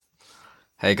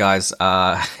Hey guys,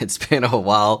 it's been a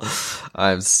while.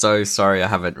 I'm so sorry I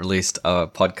haven't released a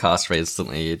podcast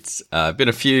recently. It's been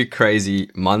a few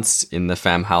crazy months in the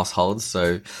fam household.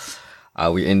 So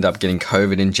we ended up getting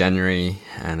COVID in January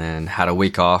and then had a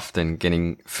week off, then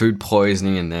getting food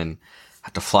poisoning and then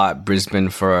had to fly at Brisbane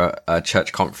for a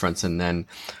church conference and then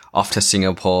off to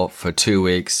Singapore for 2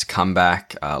 weeks, come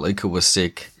back. Luca was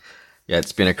sick. Yeah,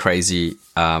 it's been a crazy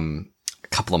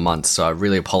couple of months, so I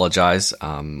really apologize.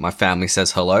 My family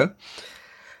says hello.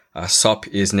 Sop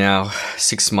is now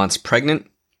 6 months pregnant.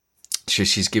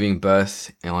 She's giving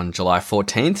birth on July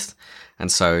 14th. And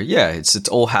so, yeah, it's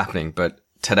all happening. But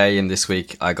today and this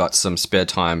week, I got some spare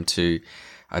time to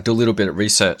do a little bit of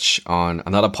research on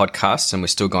another podcast, and we're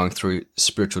still going through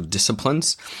spiritual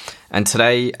disciplines. And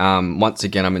today, once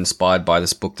again, I'm inspired by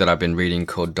this book that I've been reading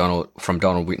called Donald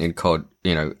Whitney called,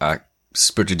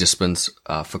 Spiritual Disciplines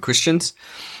for Christians.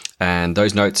 And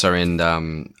those notes are in,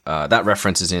 that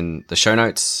reference is in the show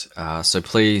notes. So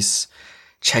please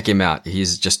check him out.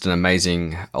 He's just an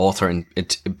amazing author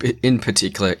in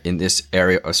particular in this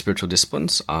area of spiritual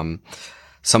disciplines. Some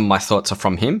of my thoughts are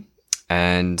from him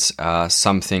and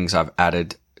some things I've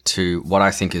added to what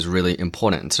I think is really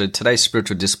important. So today's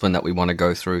spiritual discipline that we want to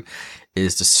go through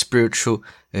is the spiritual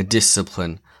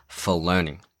discipline for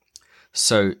learning.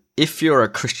 So if you're a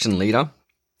Christian leader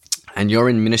and you're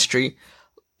in ministry,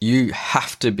 you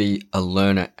have to be a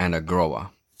learner and a grower.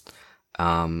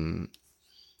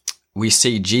 We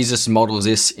see Jesus models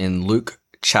this in Luke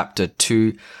chapter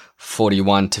 2,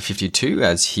 41 to 52,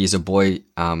 as he's a boy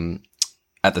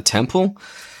at the temple.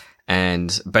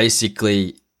 And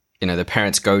basically, the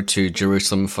parents go to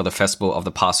Jerusalem for the festival of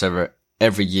the Passover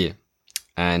every year.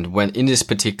 And when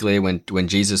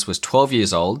Jesus was 12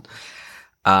 years old,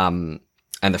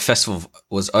 and the festival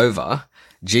was over,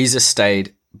 Jesus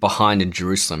stayed behind in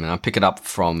Jerusalem. And I'll pick it up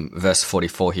from verse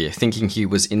 44 here. Thinking he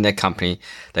was in their company,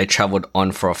 they traveled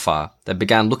on for afar. They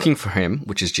began looking for him,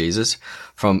 which is Jesus,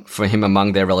 for him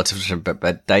among their relatives,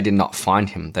 but they did not find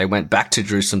him. They went back to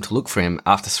Jerusalem to look for him.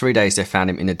 After 3 days, they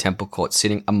found him in the temple court,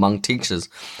 sitting among teachers,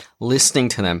 listening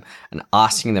to them and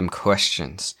asking them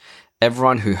questions.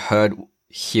 Everyone who heard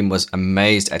him was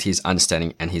amazed at his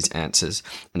understanding and his answers,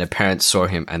 and the parents saw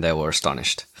him and they were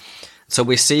astonished. So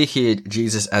we see here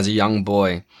Jesus as a young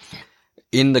boy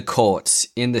in the courts,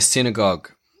 in the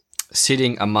synagogue,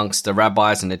 sitting amongst the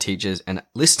rabbis and the teachers and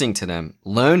listening to them,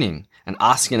 learning and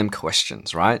asking them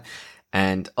questions, right?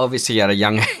 And obviously at a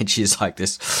young age, he's like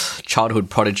this childhood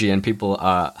prodigy, and people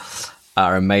are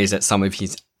amazed at some of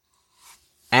his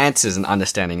answers and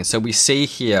understanding. And so we see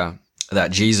here that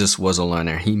Jesus was a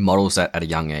learner. He models that at a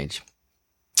young age.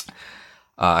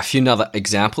 A few other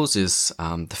examples is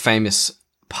the famous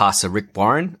Pastor Rick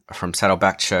Warren from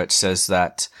Saddleback Church says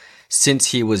that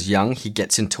since he was young, he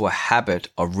gets into a habit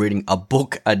of reading a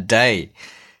book a day.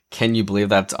 Can you believe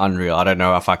that's unreal? I don't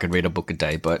know if I could read a book a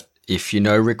day, but if you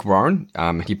know Rick Warren,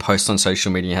 he posts on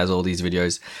social media, he has all these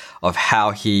videos of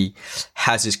how he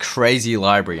has this crazy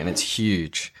library, and it's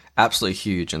huge. Absolutely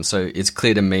huge. And so it's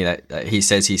clear to me that he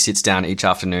says he sits down each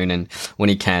afternoon and when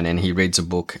he can, and he reads a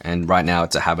book. And right now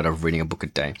it's a habit of reading a book a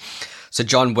day. So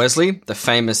John Wesley, the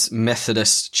famous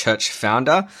Methodist church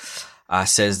founder,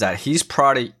 says that his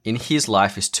priority in his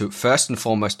life is to first and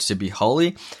foremost to be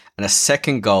holy. And a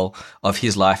second goal of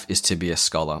his life is to be a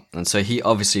scholar. And so he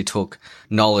obviously took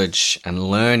knowledge and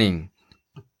learning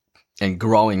and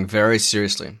growing very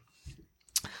seriously.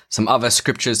 Some other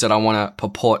scriptures that I want to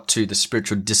purport to the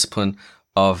spiritual discipline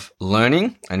of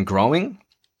learning and growing.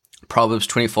 Proverbs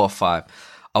 24:5.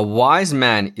 A wise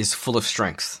man is full of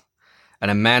strength, and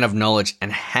a man of knowledge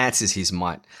enhances his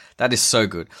might. That is so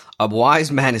good. A wise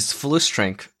man is full of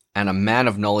strength, and a man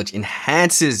of knowledge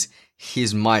enhances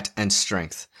his might and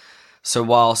strength. So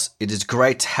whilst it is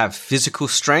great to have physical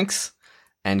strength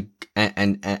and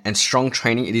strong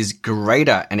training, it is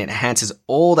greater and enhances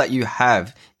all that you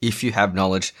have if you have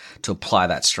knowledge to apply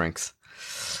that strength.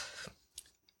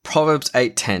 Proverbs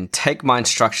 8:10, take my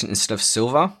instruction instead of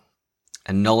silver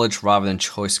and knowledge rather than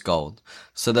choice gold.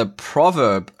 So the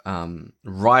proverb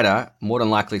writer, more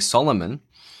than likely Solomon,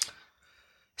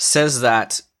 says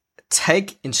that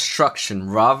take instruction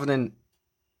rather than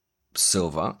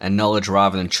silver and knowledge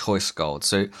rather than choice gold.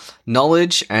 So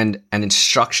knowledge and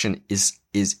instruction is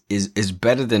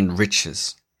better than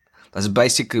riches. That's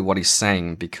basically what he's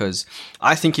saying, because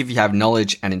I think if you have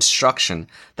knowledge and instruction,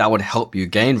 that would help you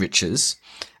gain riches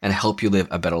and help you live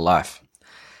a better life.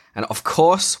 And of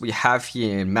course, we have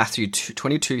here in Matthew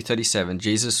 22:37,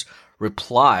 Jesus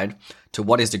replied to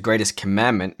what is the greatest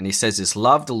commandment. And he says this,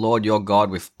 love the Lord your God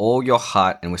with all your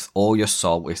heart and with all your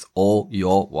soul, with all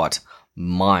your what?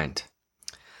 Mind.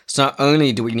 So not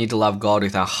only do we need to love God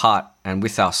with our heart and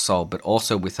with our soul, but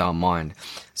also with our mind.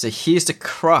 So here's the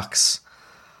crux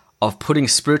of putting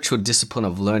spiritual discipline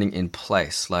of learning in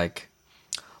place. Like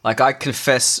I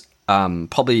confess,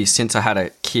 probably since I had a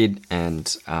kid,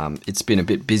 and it's been a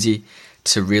bit busy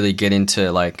to really get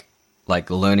into like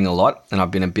learning a lot, and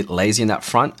I've been a bit lazy in that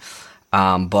front.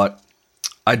 But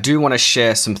I do want to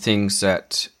share some things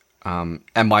that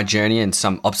and my journey and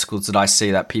some obstacles that I see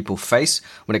that people face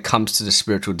when it comes to the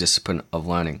spiritual discipline of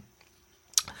learning.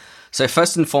 So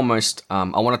first and foremost,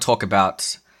 I want to talk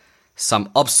about some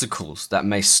obstacles that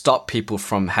may stop people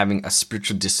from having a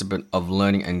spiritual discipline of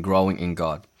learning and growing in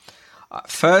God.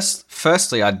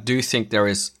 Firstly, I do think there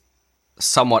is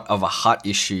somewhat of a heart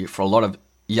issue for a lot of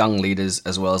young leaders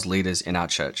as well as leaders in our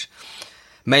church.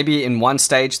 Maybe in one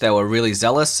stage they were really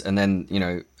zealous, and then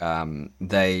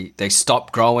they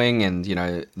stopped growing, and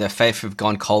their faith have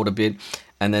gone cold a bit,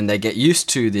 and then they get used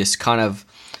to this kind of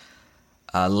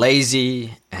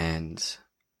lazy and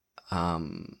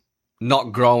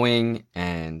not growing,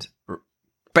 and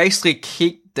basically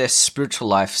keep their spiritual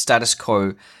life status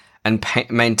quo and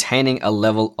maintaining a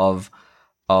level of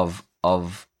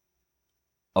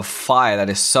fire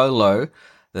that is so low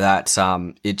that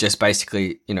it just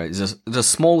basically, is a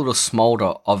small little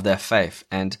smolder of their faith.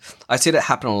 And I see that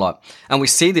happen a lot. And we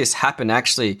see this happen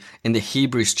actually in the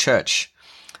Hebrews church,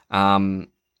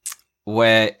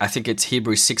 where I think it's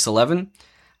Hebrews 6:11,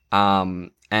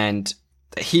 and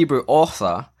the Hebrew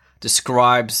author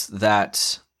describes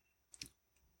that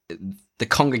the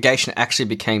congregation actually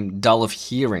became dull of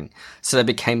hearing, so they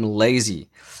became lazy.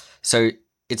 So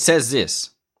it says this: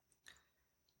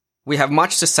 "We have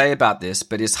much to say about this,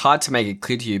 but it's hard to make it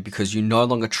clear to you because you no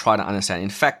longer try to understand. In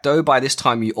fact, though by this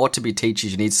time you ought to be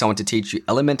teachers, you need someone to teach you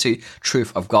elementary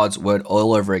truth of God's word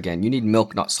all over again. You need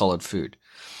milk, not solid food."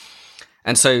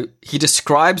 And so he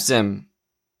describes them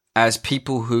as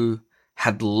people who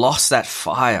had lost that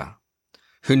fire,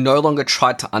 who no longer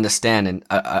tried to understand. And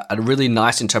a really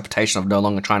nice interpretation of no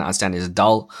longer trying to understand is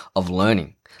dull of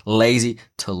learning, lazy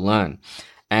to learn.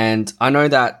 And I know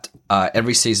that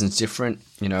every season's different,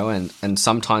 and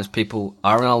sometimes people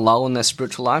are in a lull in their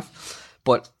spiritual life,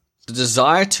 but the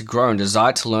desire to grow and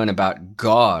desire to learn about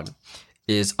God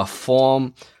is a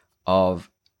form of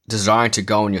desiring to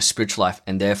go in your spiritual life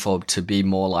and therefore to be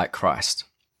more like Christ.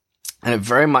 And it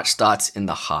very much starts in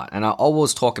the heart. And I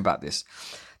always talk about this.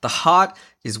 The heart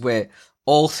is where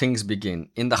all things begin.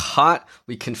 In the heart,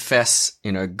 we confess,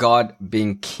 God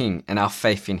being King and our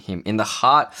faith in Him. In the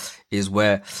heart is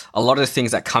where a lot of the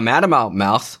things that come out of our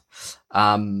mouth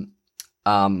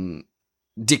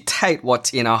dictate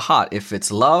what's in our heart. If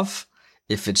it's love,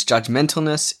 if it's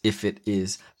judgmentalness, if it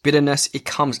is bitterness, it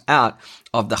comes out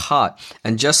of the heart.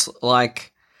 And just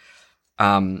like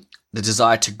the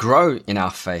desire to grow in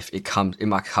our faith, it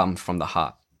might come from the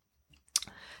heart.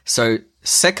 So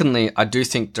secondly, I do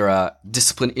think there are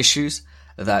discipline issues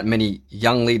that many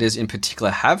young leaders in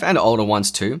particular have, and older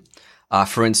ones too.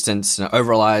 For instance,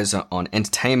 over-reliance on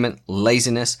entertainment,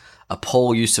 laziness, a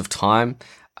poor use of time,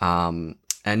 and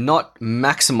not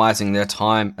maximizing their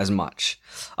time as much.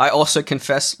 I also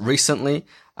confess recently,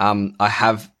 I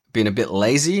have been a bit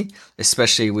lazy,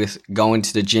 especially with going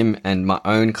to the gym and my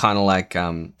own kind of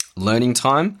learning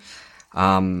time.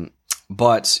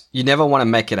 But you never want to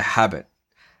make it a habit.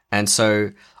 And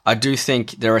so I do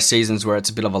think there are seasons where it's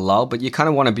a bit of a lull, but you kind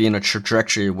of want to be in a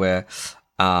trajectory where,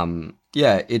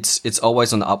 it's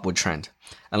always on the upward trend.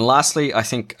 And lastly, I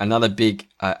think another big,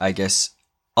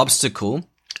 obstacle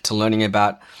to learning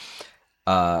about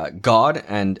God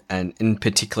and in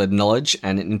particular knowledge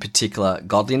and in particular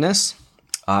godliness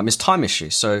is time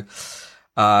issues. So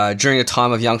during a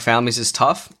time of young families is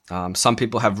tough. Some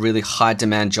people have really high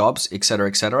demand jobs, etc.,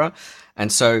 etc. And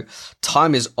so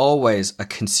time is always a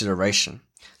consideration.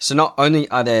 So not only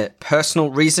are there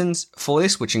personal reasons for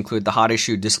this, which include the heart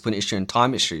issue, discipline issue, and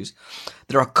time issues,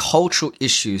 there are cultural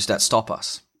issues that stop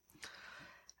us.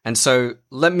 And so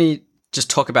let me just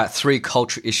talk about 3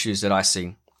 cultural issues that I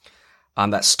see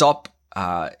that stop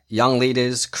young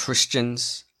leaders,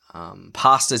 Christians,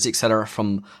 pastors, etc.,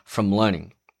 from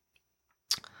learning.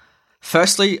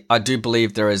 Firstly, I do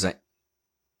believe there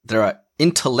are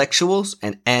intellectuals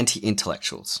and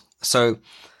anti-intellectuals. So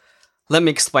let me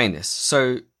explain this.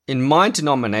 So in my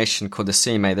denomination called the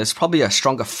CMA, there's probably a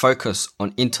stronger focus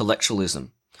on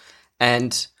intellectualism.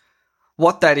 And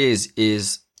what that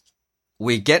is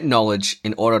we get knowledge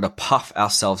in order to puff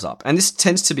ourselves up. And this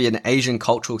tends to be an Asian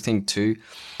cultural thing too.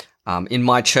 In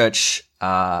my church,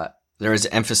 there is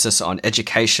an emphasis on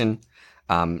education,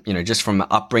 just from an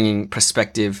upbringing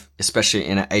perspective, especially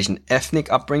in an Asian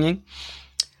ethnic upbringing.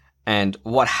 And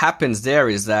what happens there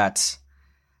is that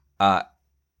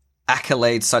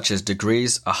accolades such as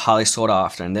degrees are highly sought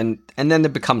after, and then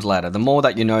it becomes ladder. The more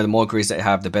that you know, the more degrees that you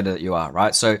have, the better that you are,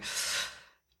 right? So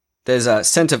there's a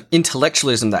sense of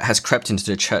intellectualism that has crept into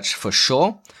the church for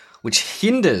sure, which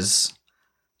hinders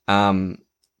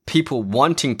people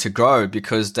wanting to grow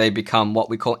because they become what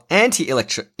we call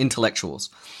anti-intellectuals.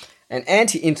 And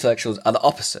anti-intellectuals are the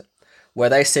opposite, where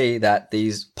they see that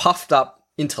these puffed up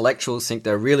intellectuals think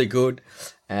they're really good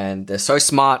and they're so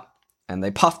smart and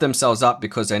they puff themselves up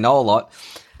because they know a lot.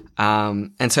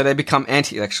 And so they become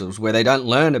anti-intellectuals, where they don't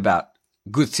learn about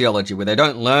good theology, where they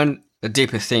don't learn the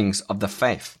deeper things of the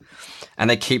faith, and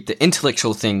they keep the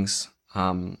intellectual things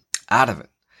out of it.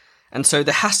 And so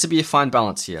there has to be a fine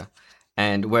balance here,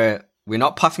 and where we're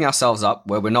not puffing ourselves up,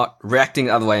 where we're not reacting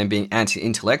the other way and being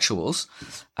anti-intellectuals,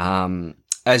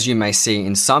 as you may see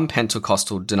in some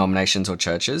Pentecostal denominations or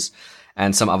churches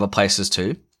and some other places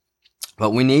too.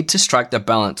 But we need to strike the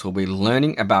balance where we're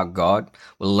learning about God,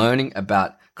 we're learning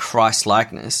about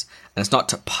Christ-likeness, and it's not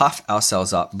to puff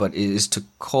ourselves up, but it is to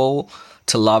call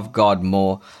to love God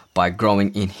more by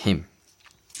growing in Him.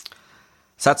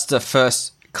 So that's the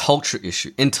first culture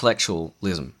issue,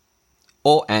 intellectualism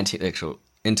or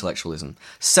anti-intellectualism.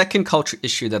 Second culture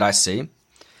issue that I see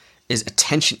is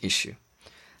attention issue.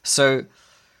 So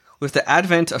with the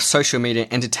advent of social media,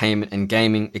 entertainment and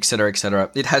gaming,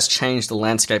 etc., it has changed the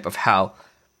landscape of how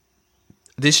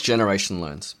this generation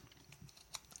learns.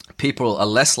 People are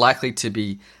less likely to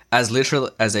be as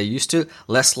literal as they used to,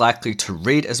 less likely to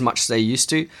read as much as they used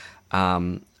to.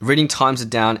 Reading times are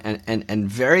down, and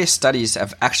various studies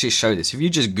have actually shown this. If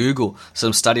you just Google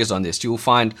some studies on this, you will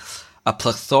find a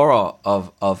plethora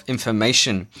of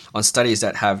information on studies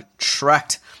that have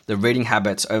tracked the reading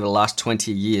habits over the last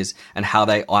 20 years and how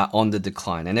they are on the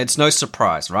decline. And it's no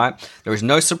surprise, right? There is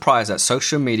no surprise that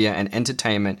social media and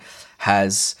entertainment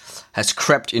has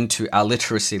crept into our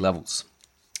literacy levels.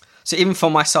 So even for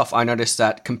myself, I noticed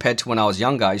that compared to when I was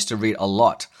younger, I used to read a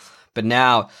lot. But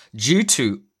now, due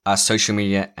to social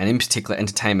media and in particular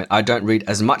entertainment, I don't read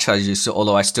as much as I used to,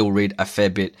 although I still read a fair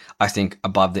bit, I think,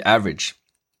 above the average.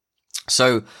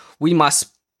 So we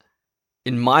must,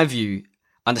 in my view,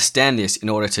 understand this in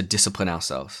order to discipline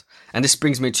ourselves. And this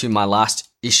brings me to my last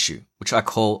issue, which I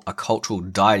call a cultural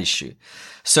diet issue.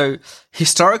 So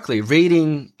historically,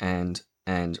 reading and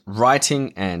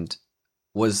writing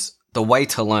was the way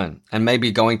to learn, and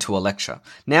maybe going to a lecture.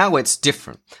 Now it's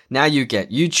different. Now you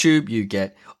get YouTube, you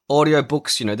get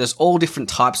audiobooks, there's all different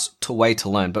types to way to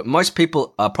learn. But most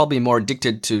people are probably more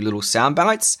addicted to little sound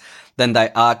bites than they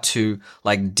are to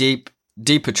like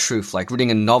deeper truth, like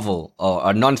reading a novel or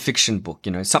a non-fiction book,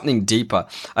 something deeper.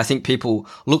 I think people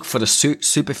look for the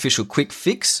superficial quick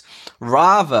fix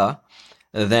rather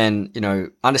than,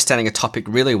 understanding a topic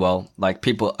really well. Like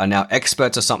people are now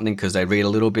experts or something because they read a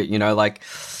little bit, like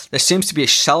there seems to be a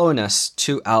shallowness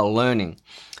to our learning.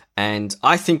 And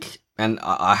I think, and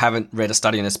I haven't read a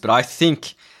study on this, but I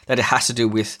think that it has to do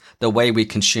with the way we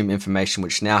consume information,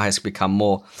 which now has become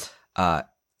more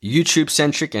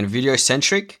YouTube-centric and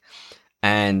video-centric.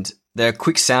 And there are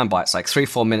quick sound bites, like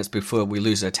 3-4 minutes before we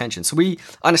lose our attention. So we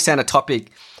understand a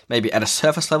topic maybe at a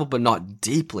surface level, but not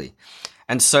deeply.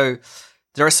 And so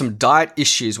there are some diet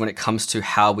issues when it comes to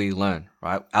how we learn,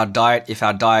 right? If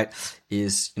our diet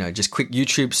is, just quick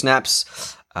YouTube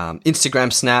snaps,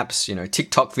 Instagram snaps,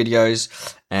 TikTok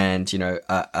videos, and,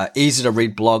 easy to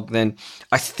read blog, then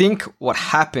I think what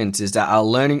happens is that our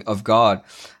learning of God,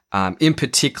 in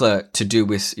particular to do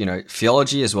with,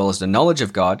 theology as well as the knowledge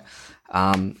of God,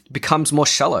 becomes more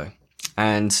shallow,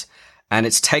 and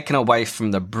it's taken away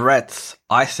from the breadth,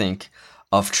 I think,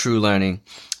 of true learning,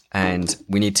 and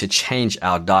we need to change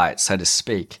our diet, so to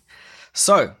speak.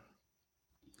 So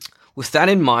with that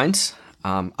in mind,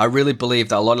 I really believe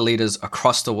that a lot of leaders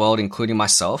across the world, including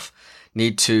myself,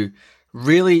 need to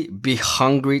really be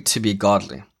hungry to be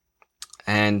godly.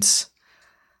 And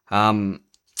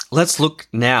let's look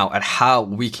now at how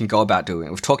we can go about doing it.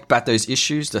 We've talked about those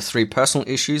issues, the 3 personal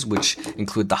issues, which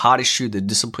include the heart issue, the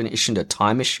discipline issue, the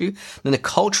time issue, then the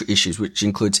culture issues, which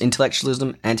includes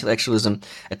intellectualism, anti-intellectualism,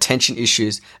 attention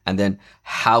issues, and then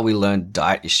how we learn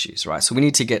diet issues, right? So we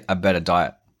need to get a better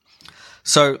diet.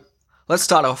 So let's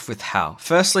start off with how.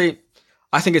 Firstly,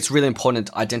 I think it's really important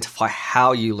to identify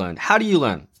how you learn. How do you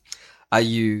learn? Are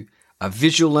you a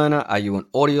visual learner? Are you an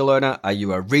audio learner? Are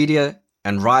you a reader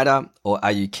and writer, or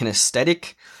are you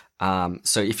kinesthetic?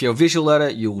 So if you're a visual learner,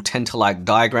 you'll tend to like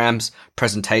diagrams,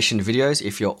 presentation videos.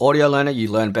 If you're an audio learner, you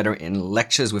learn better in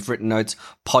lectures with written notes,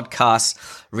 podcasts.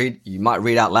 You might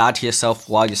read out loud to yourself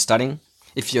while you're studying.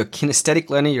 If you're a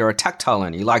kinesthetic learner, you're a tactile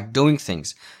learner. You like doing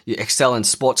things. You excel in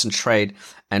sports and trade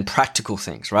and practical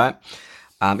things, right?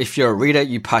 If you're a reader,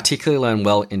 you particularly learn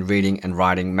well in reading and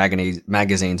writing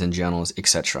magazines and journals,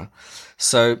 etc.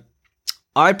 So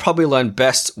I probably learn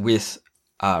best with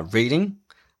reading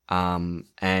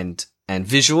and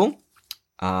visual.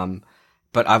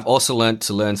 But I've also learned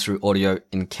to learn through audio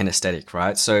and kinesthetic,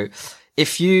 right? So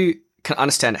if you can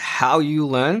understand how you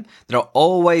learn, there are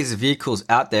always vehicles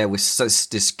out there with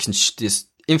this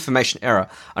information error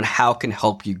on how it can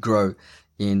help you grow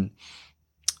in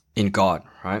God,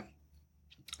 right?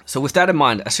 So with that in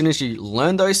mind, as soon as you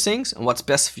learn those things and what's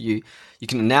best for you, you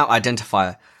can now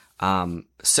identify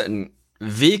certain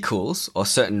vehicles or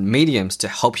certain mediums to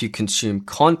help you consume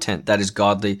content that is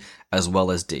godly as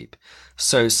well as deep.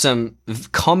 So some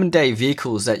common day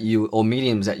vehicles or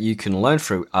mediums that you can learn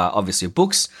through are obviously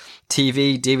books,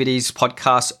 TV, DVDs,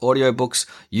 podcasts, audiobooks,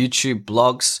 YouTube,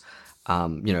 blogs,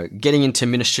 getting into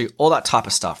ministry, all that type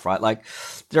of stuff, right? Like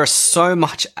there is so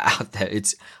much out there.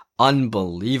 It's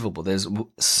unbelievable. There's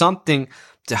something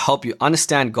to help you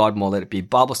understand God more. Let it be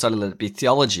Bible study, let it be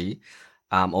theology,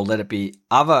 or let it be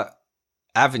other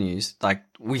avenues. Like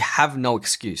we have no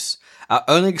excuse. Our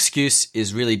only excuse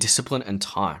is really discipline and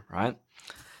time, right?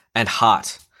 And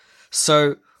heart.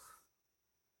 So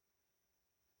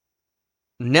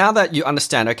now that you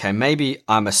understand, okay, maybe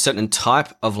I'm a certain type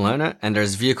of learner and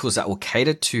there's vehicles that will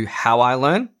cater to how I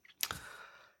learn.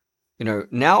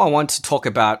 Now I want to talk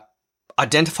about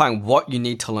identifying what you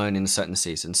need to learn in a certain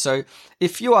season. So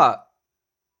if you are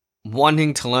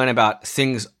wanting to learn about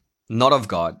things not of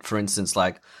God, for instance,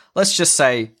 like let's just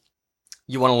say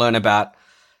you want to learn about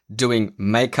doing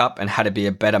makeup and how to be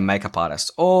a better makeup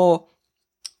artist, or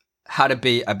how to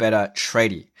be a better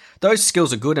tradie. Those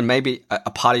skills are good, and maybe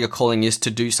a part of your calling is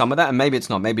to do some of that, and maybe it's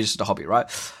not, maybe it's just a hobby, right?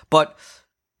 But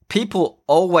people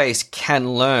always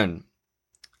can learn.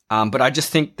 But I just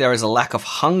think there is a lack of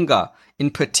hunger,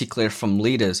 in particular from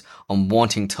leaders, on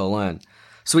wanting to learn.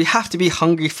 So we have to be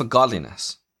hungry for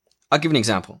godliness. I'll give an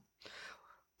example.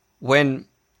 When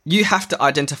you have to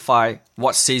identify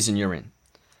what season you're in.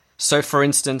 So for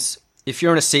instance, if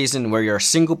you're in a season where you're a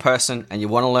single person and you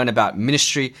want to learn about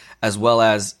ministry as well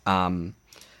as how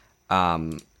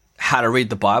to read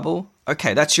the Bible,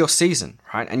 okay, that's your season,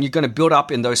 right? And you're going to build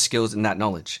up in those skills and that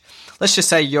knowledge. Let's just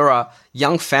say you're a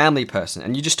young family person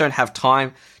and you just don't have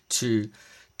time to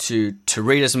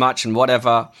read as much and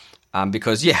whatever,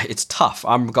 because it's tough.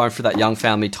 I'm going through that young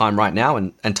family time right now,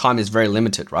 and time is very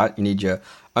limited, right? You need your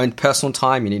own personal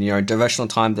time, you need your own devotional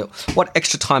time. What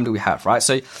extra time do we have, right?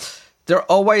 So there are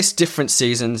always different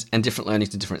seasons and different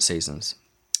learnings in different seasons.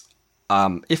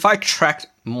 If I tracked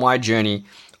my journey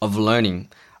of learning,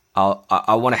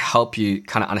 I want to help you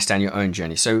kind of understand your own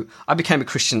journey. So I became a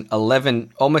Christian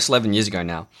almost 11 years ago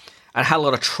now, and I had a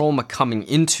lot of trauma coming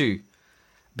into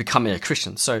becoming a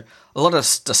Christian. So a lot of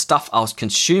the stuff I was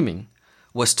consuming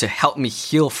was to help me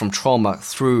heal from trauma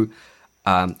through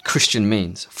Christian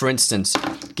means. For instance,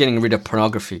 getting rid of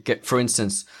pornography. For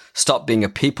instance, stop being a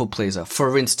people pleaser.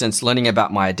 For instance, learning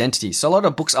about my identity. So a lot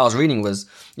of books I was reading was,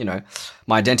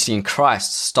 my identity in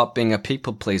Christ, stop being a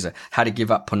people pleaser, how to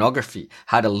give up pornography,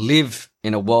 how to live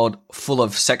in a world full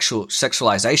of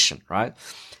sexualization, right?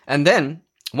 And then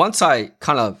once I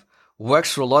kind of worked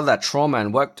through a lot of that trauma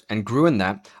and worked and grew in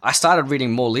that, I started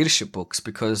reading more leadership books,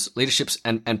 because leaderships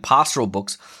and pastoral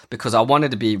books, because I wanted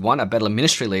to be a better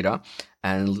ministry leader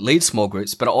and lead small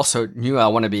groups, but I also knew I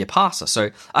wanted to be a pastor.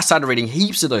 So I started reading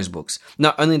heaps of those books.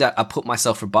 Not only that, I put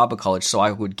myself through Bible college so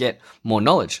I would get more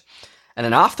knowledge. And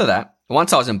then after that,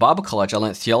 once I was in Bible college, I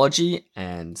learned theology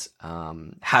and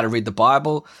how to read the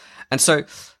Bible. And so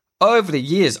over the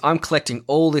years, I'm collecting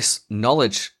all this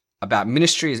knowledge about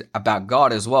ministries, about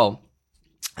God as well.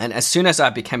 And as soon as I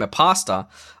became a pastor,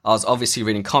 I was obviously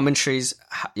reading commentaries,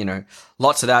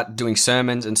 lots of that, doing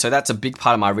sermons. And so that's a big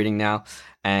part of my reading now.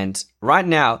 And right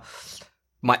now,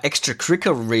 my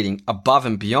extracurricular reading above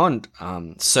and beyond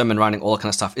sermon writing, all that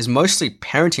kind of stuff, is mostly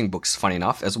parenting books, funny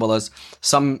enough, as well as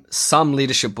some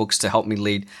leadership books to help me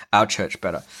lead our church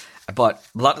better. But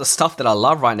a lot of the stuff that I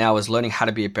love right now is learning how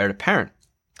to be a better parent,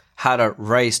 how to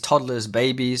raise toddlers,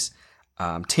 babies,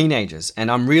 teenagers,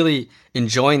 and I'm really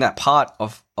enjoying that part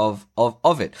of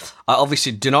it. I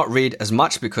obviously do not read as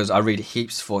much because I read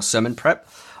heaps for sermon prep,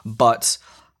 but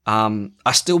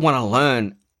I still want to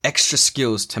learn extra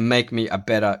skills to make me a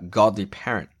better godly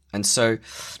parent. And so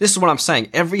this is what I'm saying.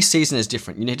 Every season is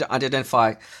different. You need to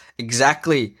identify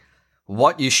exactly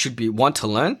what you want to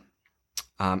learn.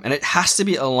 And it has to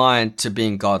be aligned to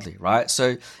being godly, right?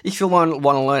 So if you want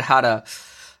to learn how to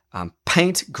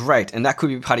paint, great, and that could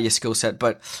be part of your skill set,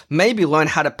 but maybe learn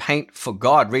how to paint for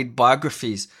God. Read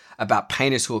biographies about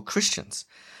painters who are Christians.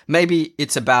 Maybe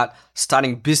it's about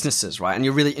starting businesses, right? And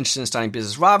you're really interested in starting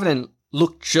business. Rather than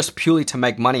look just purely to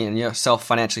make money and yourself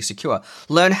financially secure.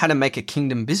 Learn how to make a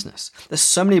kingdom business. There's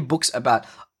so many books about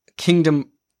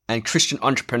kingdom and Christian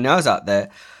entrepreneurs out there,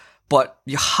 but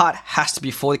your heart has to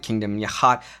be for the kingdom and your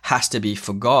heart has to be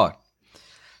for God.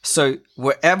 So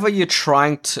wherever you're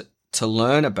trying to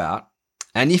learn about,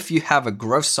 and if you have a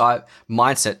growth side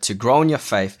mindset to grow in your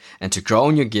faith and to grow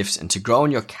in your gifts and to grow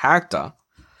in your character,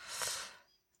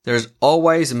 there's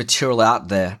always a material out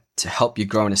there to help you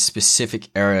grow in a specific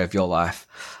area of your life,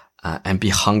 and be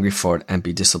hungry for it and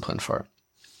be disciplined for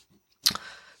it.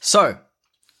 So,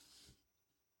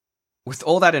 with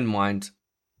all that in mind,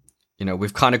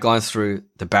 we've kind of gone through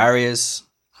the barriers,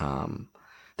 the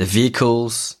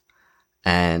vehicles,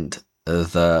 and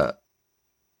the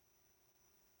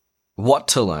what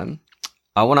to learn.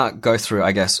 I want to go through,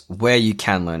 I guess, where you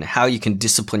can learn, how you can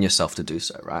discipline yourself to do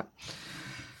so, right?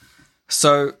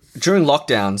 So during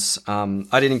lockdowns,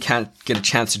 I didn't get a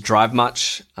chance to drive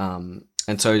much. And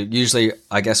so usually,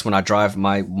 I guess when I drive,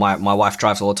 my wife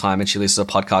drives all the time and she listens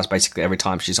to a podcast basically every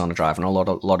time she's on a drive. And a lot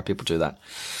of people do that.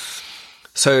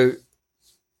 So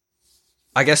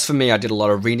I guess for me, I did a lot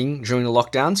of reading during the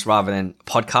lockdowns rather than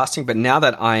podcasting. But now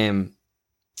that I am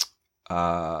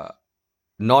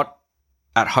not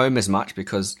at home as much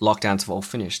because lockdowns have all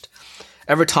finished,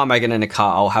 every time I get in a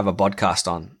car, I'll have a podcast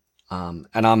on.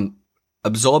 And I'm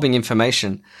absorbing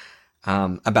information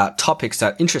about topics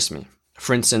that interest me.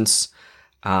 For instance,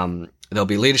 there'll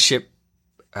be leadership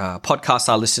podcasts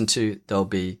I listen to. There'll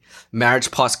be marriage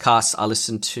podcasts I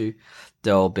listen to.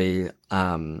 There'll be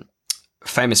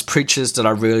famous preachers that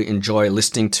I really enjoy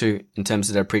listening to in terms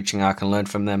of their preaching. I can learn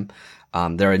from them.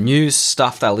 There are news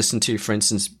stuff that I listen to, for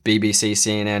instance, BBC,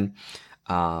 CNN,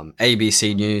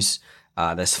 ABC News.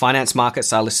 There's finance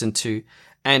markets I listen to.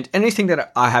 And anything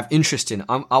that I have interest in,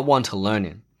 I want to learn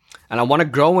in. And I want to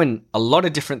grow in a lot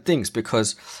of different things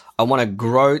because I want to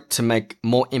grow to make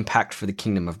more impact for the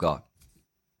kingdom of God.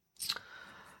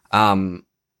 So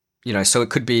it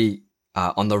could be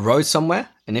on the road somewhere.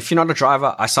 And if you're not a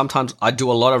driver, I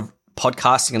do a lot of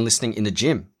podcasting and listening in the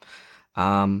gym.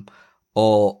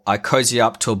 Or I cozy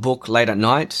up to a book late at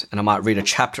night and I might read a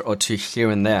chapter or two here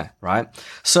and there, right?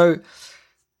 So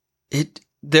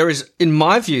in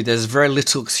my view, there's very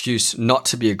little excuse not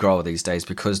to be a grower these days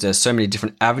because there's so many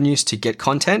different avenues to get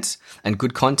content and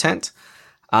good content.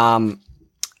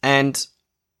 And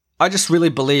I just really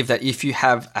believe that if you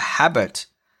have a habit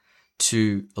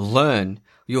to learn,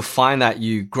 you'll find that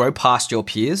you grow past your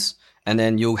peers and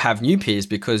then you'll have new peers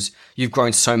because you've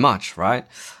grown so much, right?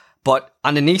 But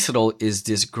underneath it all is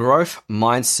this growth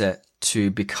mindset to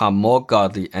become more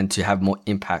godly and to have more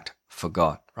impact for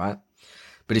God, right?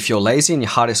 But if you're lazy and your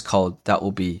heart is cold, that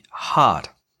will be hard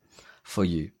for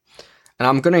you. And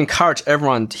I'm going to encourage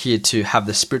everyone here to have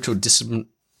the spiritual discipline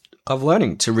of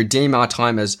learning, to redeem our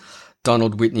time, as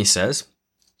Donald Whitney says.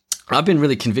 I've been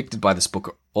really convicted by this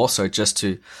book also, just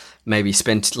to maybe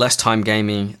spend less time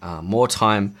gaming, more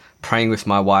time praying with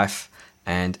my wife,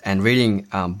 and reading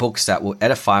books that will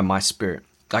edify my spirit.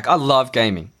 Like, I love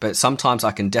gaming, but sometimes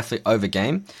I can definitely over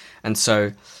game. And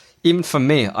so even for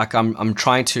me, like I'm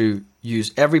trying to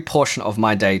use every portion of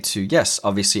my day to, yes,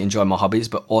 obviously enjoy my hobbies,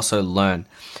 but also learn.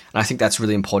 And I think that's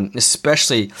really important,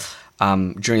 especially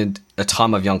during a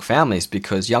time of young families,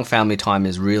 because young family time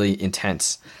is really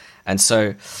intense. And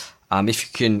so if you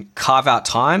can carve out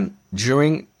time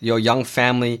during your young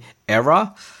family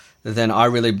era, then I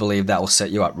really believe that will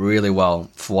set you up really well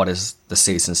for what is the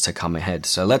seasons to come ahead.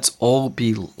 So let's all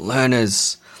be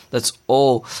learners. Let's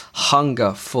all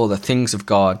hunger for the things of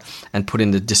God and put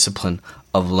in the discipline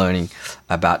of learning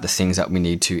about the things that we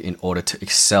need to in order to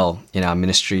excel in our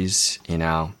ministries, in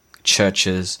our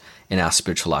churches, in our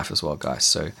spiritual life as well, guys.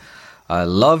 So I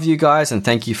love you guys and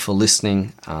thank you for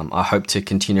listening. I hope to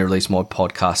continue to release more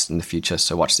podcasts in the future,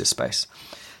 so watch this space.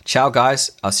 Ciao,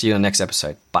 guys. I'll see you in the next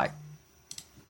episode. Bye.